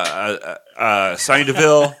Sonya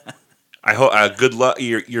Deville, I hope good luck.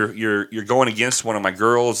 You're going against one of my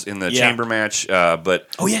girls in the chamber match, but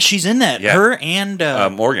Oh yeah, she's in that. Yeah. Her and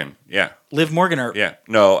Morgan, yeah, Liv Morgan are. yeah,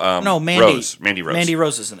 no, No, Mandy. Mandy Rose. Mandy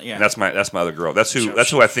Rose is in it. Yeah. And that's my other girl. That's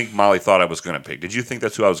who I think Molly thought I was going to pick. Did you think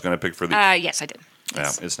that's who I was going to pick for the? Yes, I did. No,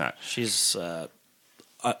 it's not. She's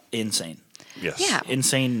insane. Yes. Yeah.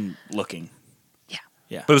 Insane looking. Yeah.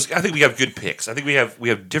 Yeah. But I think we have good picks. I think we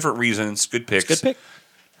have different reasons. Good picks. Good pick.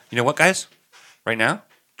 You know what, guys? Right now,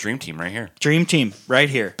 Dream Team right here. Dream Team right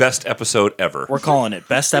here. Best episode ever. We're calling it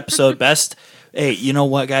best episode. Best. Hey, you know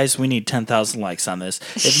what, guys? We need 10,000 likes on this.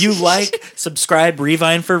 If you like, subscribe.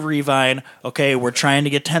 Revine for Revine. Okay, we're trying to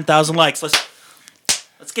get 10,000 likes. Let's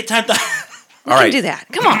get 10,000. We All can right. do that.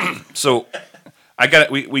 Come on. So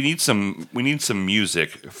we need some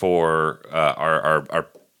music for our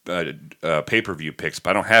pay per view picks,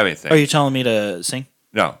 but I don't have anything. Are you telling me to sing?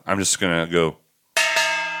 No, I'm just gonna go.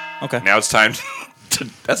 Okay. Now it's time.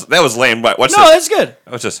 That was lame. But what's No, this? that's good.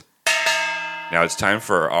 What's this? Now it's time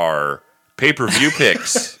for our pay per view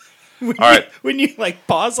picks. All right. When you like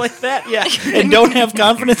pause like that, yeah, and don't have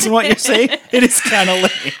confidence in what you're saying, it is kind of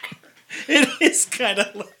lame. It is kind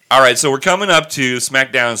of lame. All right, so we're coming up to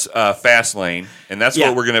SmackDown's Fast Lane, and that's Yeah.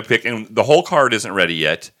 what we're going to pick. And the whole card isn't ready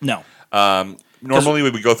yet. No. Normally, we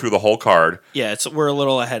would go through the whole card. Yeah, we're a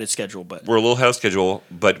little ahead of schedule, but We're a little ahead of schedule,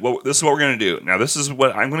 but this is what we're going to do. Now, this is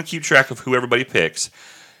what I'm going to keep track of who everybody picks.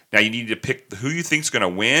 Now, you need to pick who you think's going to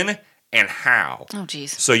win and how. Oh, jeez.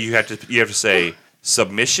 So you have to say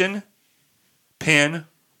submission, pin,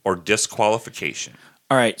 or disqualification.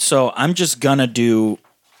 all right. So I'm just gonna do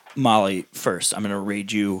Molly first. I'm gonna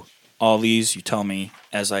read you all these. You tell me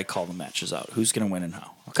as I call the matches out who's gonna win and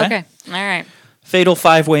how. Okay. All right. Fatal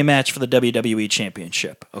 5-way match for the WWE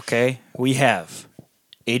Championship. Okay, we have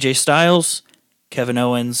AJ Styles, Kevin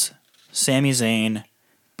Owens, Sami Zayn,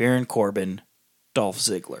 Baron Corbin, Dolph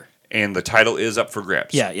Ziggler. And the title is up for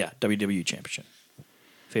grabs. Yeah, WWE Championship.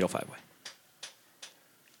 Fatal 5-way.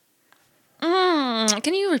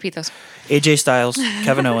 Can you repeat those? AJ Styles,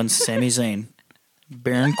 Kevin Owens, Sami Zayn,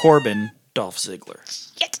 Baron Corbin, Dolph Ziggler.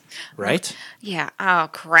 Shit. Right? Yeah. Oh,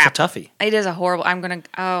 crap. It's a toughie. It is a horrible.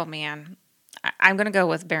 Oh, man. I'm going to go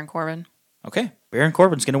with Baron Corbin. Okay, Baron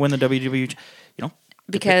Corbin's going to win the WWE.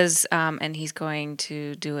 Because, and he's going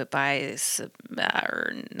to do it by,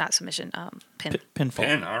 not submission, pin. Pinfall.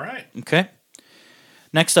 Pin, all right. Okay.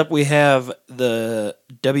 Next up, we have the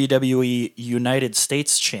WWE United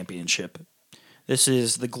States Championship. This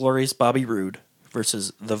is the glorious Bobby Roode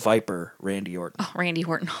versus the Viper, Randy Orton. Oh, Randy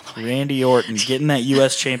Orton all the way. Randy Orton getting that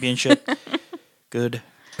U.S. Championship. Good.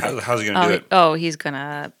 How's he going to do it? He's going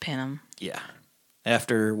to pin him. Yeah.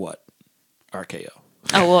 After what? RKO.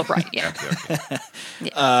 Oh, well, right, yeah. Okay.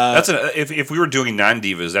 That's if we were doing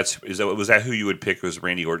non-divas, was that who you would pick was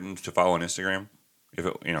Randy Orton to follow on Instagram? If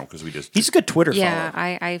it, because we just He's a good Twitter Yeah,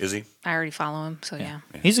 follower. Is he? I already follow him, so yeah.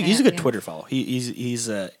 He's a good Yeah. Twitter follow. He's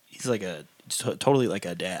like totally like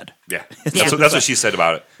a dad. Yeah. Yeah. That's what she said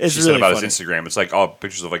about it. It's She really said about funny. his Instagram. It's like all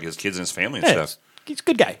pictures of like his kids and his family and Hey, stuff. he's a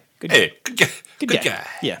good guy. Good guy. Hey, good guy.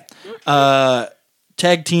 Yeah.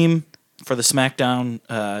 Tag team for the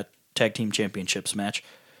SmackDown Tag Team Championships match.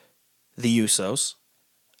 The Usos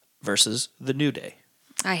versus the New Day.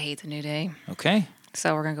 I hate the New Day, Okay.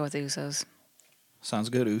 so we're going to go with the Usos. Sounds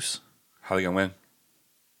good, Us. How are they gonna win?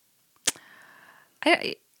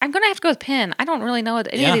 I'm going to have to go with pin. I don't really know if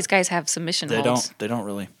any Yeah. of these guys have submission They holds. don't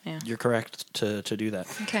really. Yeah. You're correct to do that.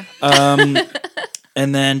 Okay.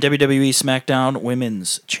 And then WWE SmackDown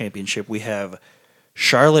Women's Championship, we have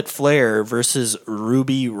Charlotte Flair versus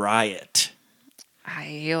Ruby Riott.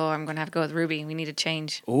 I'm going to have to go with Ruby. We need to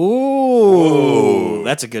change. Ooh,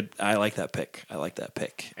 that's a good. I like that pick.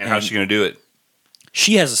 And how's she gonna do it?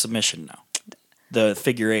 She has a submission now. The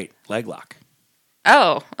figure 8 leg lock.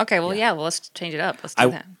 Oh, okay. Well, yeah. Well, let's change it up. Let's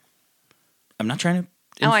do that. I'm not trying to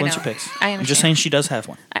Oh, I influence know. your picks. I I'm just understand. saying she does have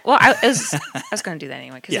one. I was going to do that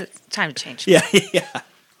anyway because Yeah. it's time to change. Yeah.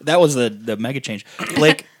 That was the mega change.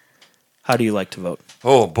 Blake, how do you like to vote?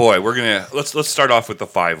 Oh boy, let's start off with the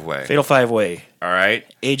 5-way. Fatal 5-way. All right.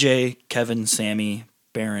 AJ, Kevin, Sammy,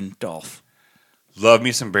 Baron, Dolph. Love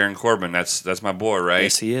me some Baron Corbin. That's my boy, right?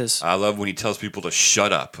 Yes, he is. I love when he tells people to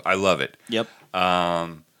shut up. I love it. Yep.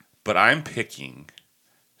 But I'm picking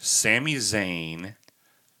Sami Zayn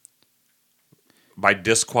by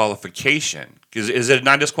disqualification. Is it a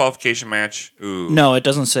non-disqualification match? Ooh. No, it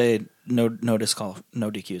doesn't say no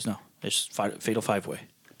DQs. No, it's fatal 5-way.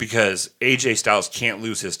 Because AJ Styles can't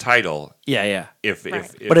lose his title Yeah. if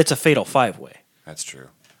But it's a fatal 5-way. that's true.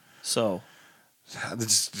 So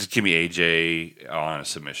Just give me AJ on a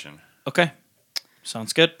submission. okay,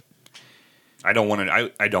 sounds good. I don't want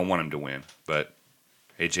him to win, but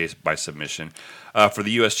AJ by submission. For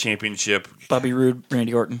the U.S. Championship, Bobby Roode,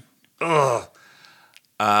 Randy Orton.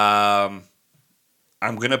 I'm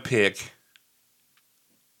gonna pick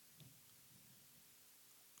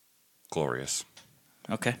Glorious,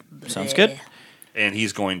 Okay, sounds good. and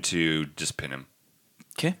he's going to just pin him.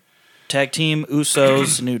 Okay, tag team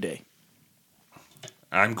Usos, New Day.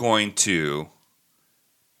 I'm going to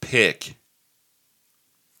pick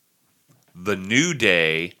the New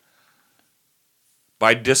Day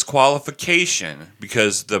by disqualification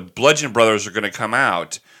because the Bludgeon Brothers are going to come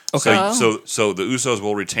out. Okay. So the Usos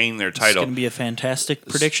will retain their It's title. going to be a fantastic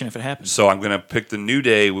prediction if it happens So I'm going to pick the New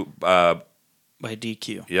Day. by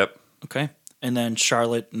DQ. Yep. Okay, and then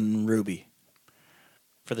Charlotte and Ruby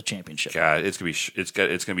for the championship. God, it's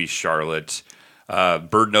gonna be Charlotte.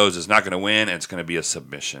 Bird Nose is not going to win, and it's going to be a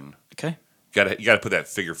submission. Okay. You got to put that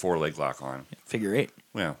figure 4 leg lock on. Figure 8.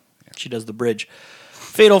 Well, She does the bridge.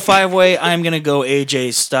 Fatal 5-way, I'm going to go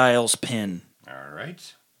AJ Styles pin. all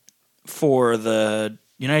right. For the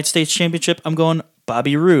United States Championship, I'm going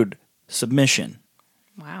Bobby Roode submission.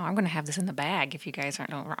 Wow, I'm going to have this in the bag if you guys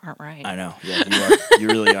aren't right. I know. Yeah, you are. You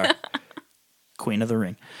really are. Queen of the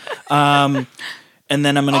Ring. And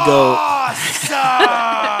then I'm going to go...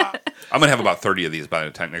 I'm going to have about 30 of these by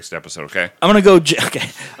the time next episode, okay? I'm going to go...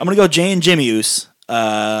 I'm going to go Jay and Jimmy Uso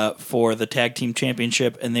for the Tag Team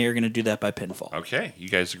Championship, and they are going to do that by pinfall. Okay, you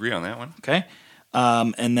guys agree on that one? Okay?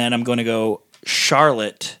 And then I'm going to go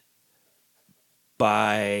Charlotte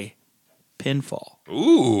by pinfall.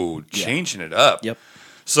 Ooh, changing it up. Yep.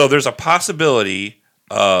 So there's a possibility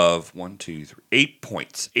of 8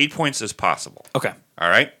 points. 8 points is possible. Okay. All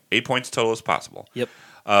right? 8 points total is possible. Yep.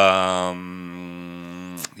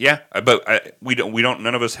 Yeah, but we don't.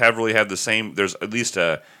 None of us have really had the same. There's at least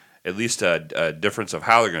a difference of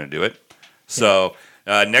how they're going to do it. So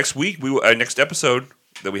next week, next episode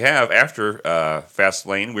that we have after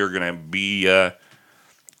Fastlane, we're going to be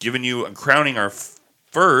crowning our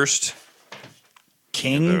first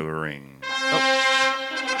King. of the Ring.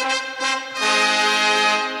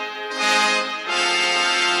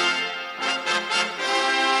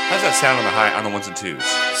 How's that sound on the ones and twos?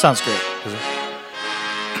 Sounds great.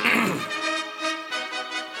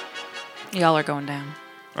 Y'all are going down.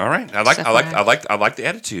 All right, I like the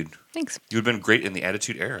attitude. Thanks. You've been great in the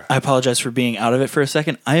attitude era. I apologize for being out of it for a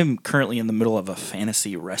second. I am currently in the middle of a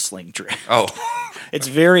fantasy wrestling draft. Oh, It's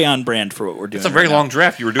very on brand for what we're doing. it's a very right now. long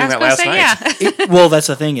draft. You were doing I was that last gonna night. say, yeah. Well, that's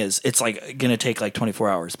the thing is, it's like going to take like 24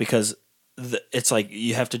 hours because it's like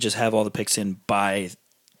you have to just have all the picks in by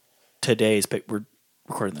today's pick. We're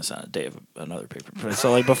recording this on a day of another paper.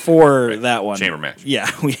 So like before that one. Chamber match. Yeah,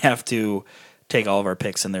 we have to take all of our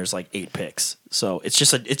picks and there's like 8 picks. So it's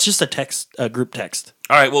just a group text.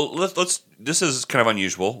 All right. Well, let's. This is kind of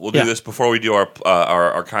unusual. We'll do Yeah. this before we do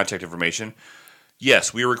our contact information.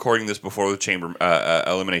 Yes, we are recording this before the chamber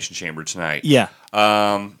elimination chamber tonight. Yeah.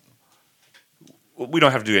 We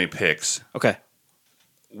don't have to do any picks. Okay.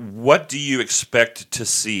 What do you expect to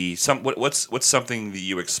see? What's something that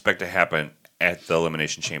you expect to happen at the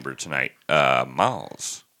elimination chamber tonight,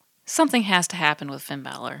 Miles? Something has to happen with Finn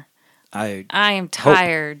Balor. I am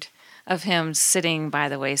tired of him sitting by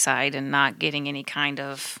the wayside and not getting any kind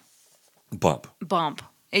of Bump, bump.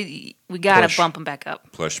 We got Push. to bump him back up.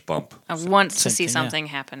 push, bump. I want to Same see thing, yeah. something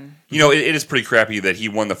happen. You know, it is pretty crappy that he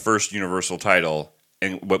won the first Universal title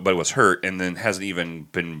but was hurt, and then hasn't even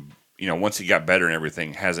been. You know, once he got better and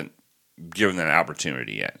everything, hasn't given that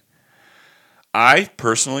opportunity yet. I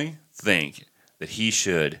personally think that he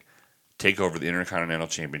should take over the Intercontinental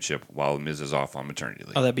Championship while Miz is off on maternity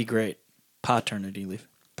leave. Oh, that'd be great. Paternity leave.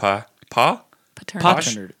 Paternity.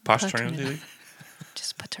 Paternity. Paternity leave.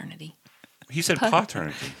 Just paternity. He said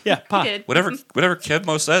paternity. Yeah, pa. He did. Whatever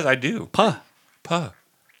Kevmo says, I do. Pa. Pa.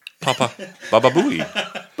 Papa. Baba Booey.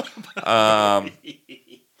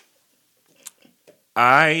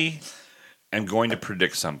 I am going to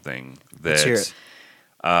predict something Let's hear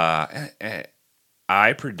that it.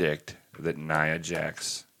 I predict that Nia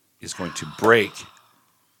Jax is going to break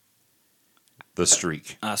the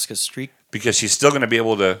streak Asuka's streak. because she's still going to be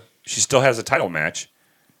able to. She still has a title match.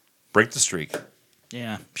 Break the streak.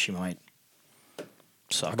 Yeah, she might.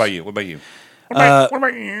 Sucks. How about you? What about you? What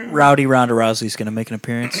about you? Rowdy Ronda Rousey's going to make an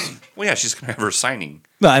appearance. Well, yeah, she's going to have her signing.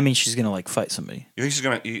 Well, I mean, she's going to like fight somebody. You think she's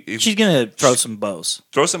going to? She's going to throw some bows.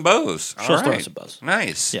 Throw some bows. She'll All throw right. some bows.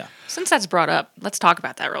 Nice. Yeah. Since that's brought up, let's talk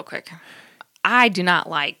about that real quick. I do not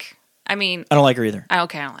like. I mean, I don't like her either. I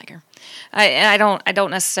don't like her. I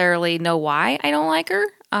don't necessarily know why I don't like her.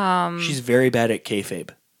 She's very bad at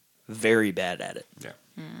kayfabe. Very bad at it. Yeah.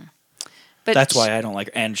 But That's why I don't like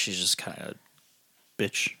her. And she's just kind of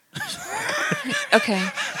bitch. Okay.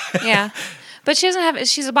 Yeah. But she doesn't have.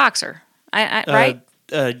 She's a boxer. Right.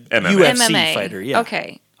 MMA. UFC MMA fighter. Yeah.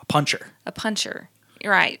 Okay. A puncher. A puncher.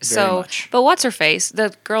 Right. Very So, much. but what's her face?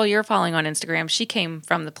 The girl you're following on Instagram. She came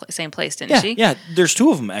from the same place, didn't Yeah, she? yeah. There's 2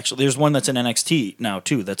 of them actually. There's one that's in NXT now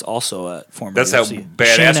too. That's also a former. That's that UFC.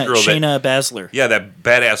 badass girl that- Shayna Baszler. Yeah, that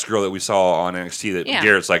badass girl that we saw on NXT that Yeah.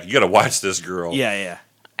 Garrett's like, you got to watch this girl. Yeah,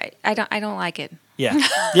 yeah, I don't like it. yeah,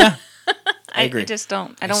 yeah. I agree. I just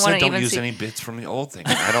don't. I I don't said want to don't even use see. any bits from the old thing.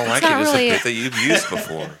 I don't like it. not It's really a a- bit that you've used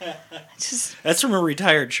before. Just, That's from a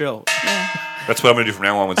retired show. That's what I'm going to do from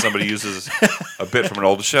now on. When somebody uses a bit from an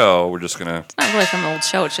old show, we're just going to... not really from an old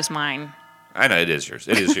show. It's just mine. I know, it is yours.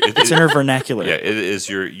 It is yours. It's in her vernacular. Yeah, it is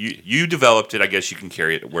your... You developed it. I guess you can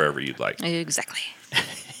carry it wherever you'd like. Exactly.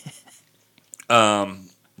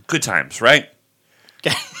 Good times, right?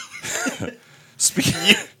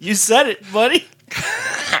 Speaking, You said it, buddy.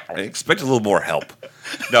 I expect a little more help.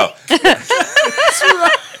 No,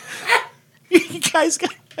 You guys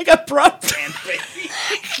I got broadband, baby.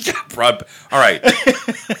 all right.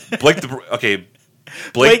 Blake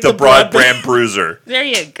Blake the the broadband bruiser. There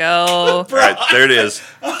you go. All right, there it is.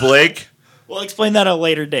 Blake We'll explain that at a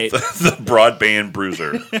later date. the broadband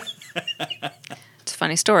bruiser. It's a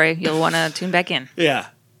funny story. You'll want to tune back in. Yeah.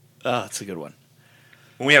 Oh, it's a good one.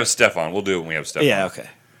 When we have Steph on, we'll do it when we have Steph Yeah, on. okay.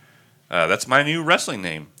 That's my new wrestling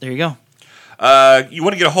name. There you go. You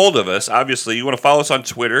want to get a hold of us, obviously. You want to follow us on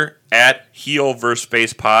Twitter at Heel vs.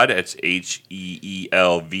 Face Pod. That's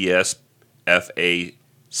HEELVS FACE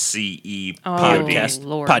Oh, POD. Podcast.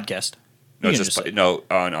 Lord. Podcast. No, You it's can just say it. no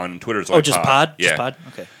on Twitter. It's Oh, only just pod? Yeah. Just pod?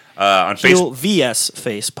 Okay. On Heel Facebook. VS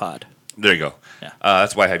Face Pod. There you go. Yeah.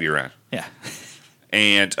 That's why I have you around. Yeah.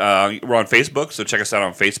 And we're on Facebook, so check us out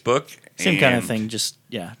on Facebook. Same kind of And- thing. Just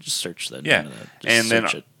search that. Yeah. Just And then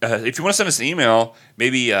search it. if you want to send us an email,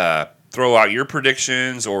 maybe throw out your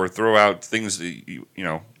predictions or throw out things that you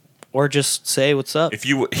know. Or just say what's up. If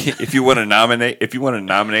you want to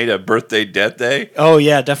nominate a birthday death day, Oh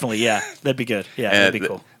yeah, definitely. Yeah, that'd be good. Yeah, that'd be th-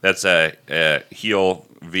 cool. That's heel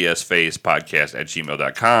vs face podcast at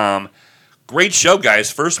gmail.com. Great show,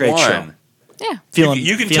 guys. First Great one. show. Yeah.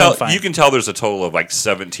 You can tell there's a total of like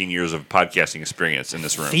 17 years of podcasting experience in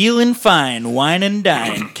this room. Feeling fine, wine and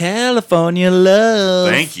dine, California love.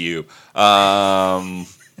 Thank you.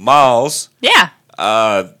 Miles, Yeah.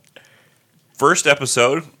 first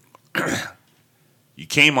episode, you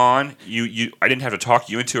came on. I didn't have to talk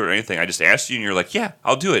you into it or anything. I just asked you, and you're like, "Yeah,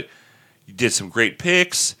 I'll do it." You did some great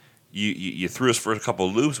picks. You threw us for a couple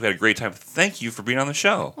of loops. We had a great time. Thank you for being on the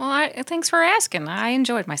show. Well, thanks for asking. I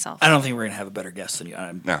enjoyed myself. I don't think we're gonna have a better guest than you.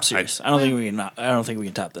 I'm No, serious. I don't think we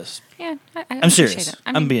can top this. Yeah, I'm serious. It.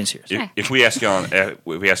 I'm being serious. If we ask you on, if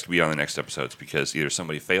we ask to be on the next episodes because either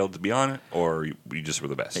somebody failed to be on it or you just were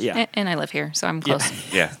the best. Yeah, And I live here, so I'm close.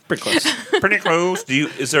 Yeah, pretty close. pretty close.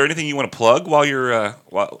 Is there anything you want to plug while you're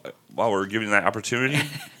while we're giving you that opportunity?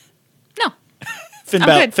 No. Finn, I'm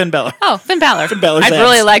Balor. good. Finn Balor. Oh, Finn Balor. Finn Balor's I'd abs.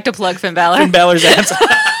 really like to plug Finn Balor. Finn Balor's abs.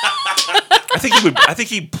 I think he would. I think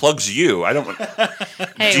he plugs you. I don't.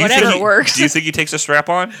 Hey, Do you whatever think he- works. Do you think he takes a strap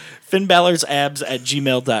on? Finn Balor's abs at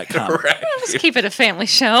gmail.com. Right. Let's keep it a family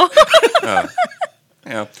show.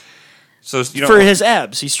 Yeah. So you know, For his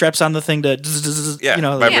abs, he straps on the thing to, Yeah,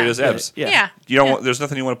 vibrate Yeah. his abs. Yeah. Yeah. You don't. Want, there's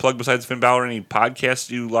nothing you want to plug besides Finn Balor. Any podcasts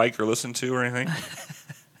you like or listen to or anything?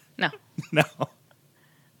 No. No.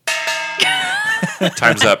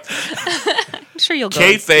 Time's up. I'm sure you'll go.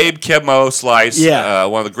 Kayfabe Kemo Slice. Yeah.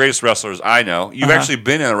 One of the greatest wrestlers I know. You've actually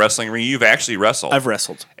been in a wrestling ring. You've actually wrestled. I've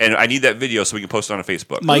wrestled. And I need that video so we can post it on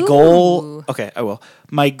Facebook. My Ooh. goal. Okay, I will.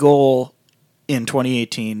 My goal in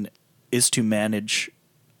 2018 is to manage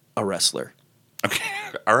a wrestler, Okay.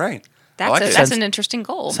 All right. I like it. That's an interesting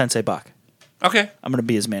goal. Sensei Bach. Okay. I'm going to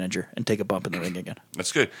be his manager and take a bump in the ring again.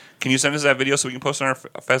 That's good. Can you send us that video so we can post it on our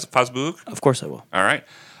Facebook? Of course I will. All right.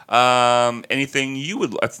 Anything you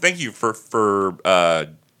would? Thank you for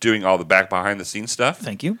doing all the back behind the scenes stuff.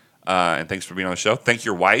 Thank you. And thanks for being on the show. Thank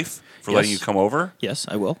your wife for letting you Yes. come over. Yes,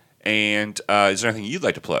 I will. And is there anything you'd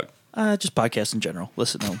like to plug? Just podcasts in general.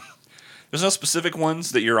 Listen to them. There's no specific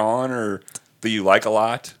ones that you're on or that you like a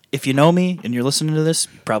lot. If you know me and you're listening to this,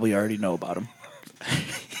 you probably already know about them.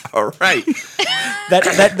 All right.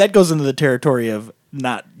 That goes into the territory of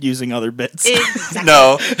not using other bits.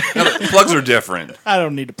 no, plugs are different. I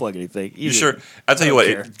don't need to plug anything. You sure? I'll tell you what.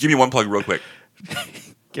 care. Give me one plug real quick.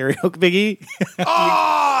 Gary Hook Big E.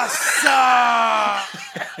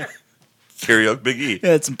 Karaoke Big E.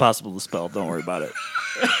 It's impossible to spell. Don't worry about it.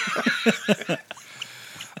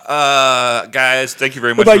 Guys, thank you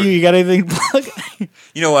very What much. about you? You got anything to plug?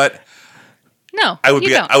 You know what? No, I would you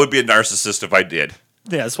be. don't. I would be a narcissist if I did.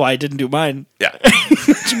 Yeah, that's why I didn't do mine. Yeah.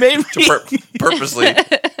 You made me. Purposely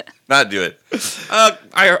not do it.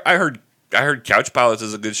 I heard Couch Pilots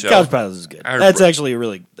is a good show. Couch Pilots is good. I heard That's Bro- actually a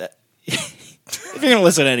really. If you're gonna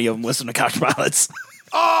listen to any of them, listen to Couch Pilots.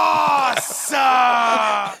 Awesome.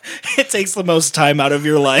 It takes the most time out of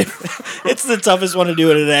your life. It's the toughest one to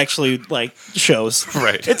do, and it actually shows.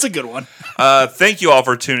 Right. It's a good one. Thank you all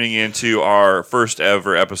for tuning in to our first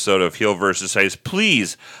ever episode of Heel vs. Face.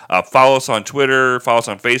 Please follow us on Twitter, follow us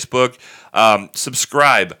on Facebook,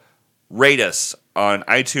 subscribe, rate us on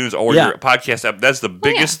iTunes or Yeah. your podcast app. That's the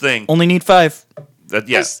biggest thing. Only need 5.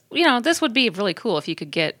 This would be really cool if you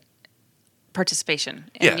could get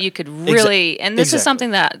participation and Yeah. you could really and this is Exactly.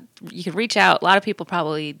 something that you could reach out. A lot of people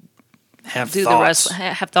probably Have do thoughts.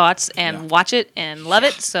 have thoughts and Yeah. watch it and love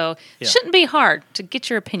it, so Yeah. it shouldn't be hard to get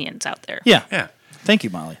your opinions out there. Yeah. Yeah. Thank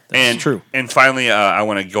you, Molly. That's true. And finally, I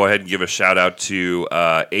want to go ahead and give a shout out to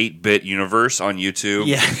 8-Bit Universe on YouTube.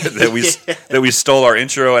 Yeah. that we stole our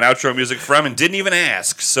intro and outro music from and didn't even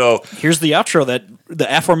ask. So Here's the outro,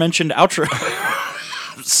 the aforementioned outro.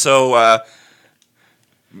 so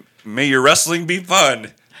may your wrestling be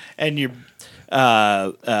fun. and your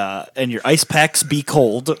ice packs be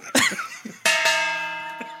cold.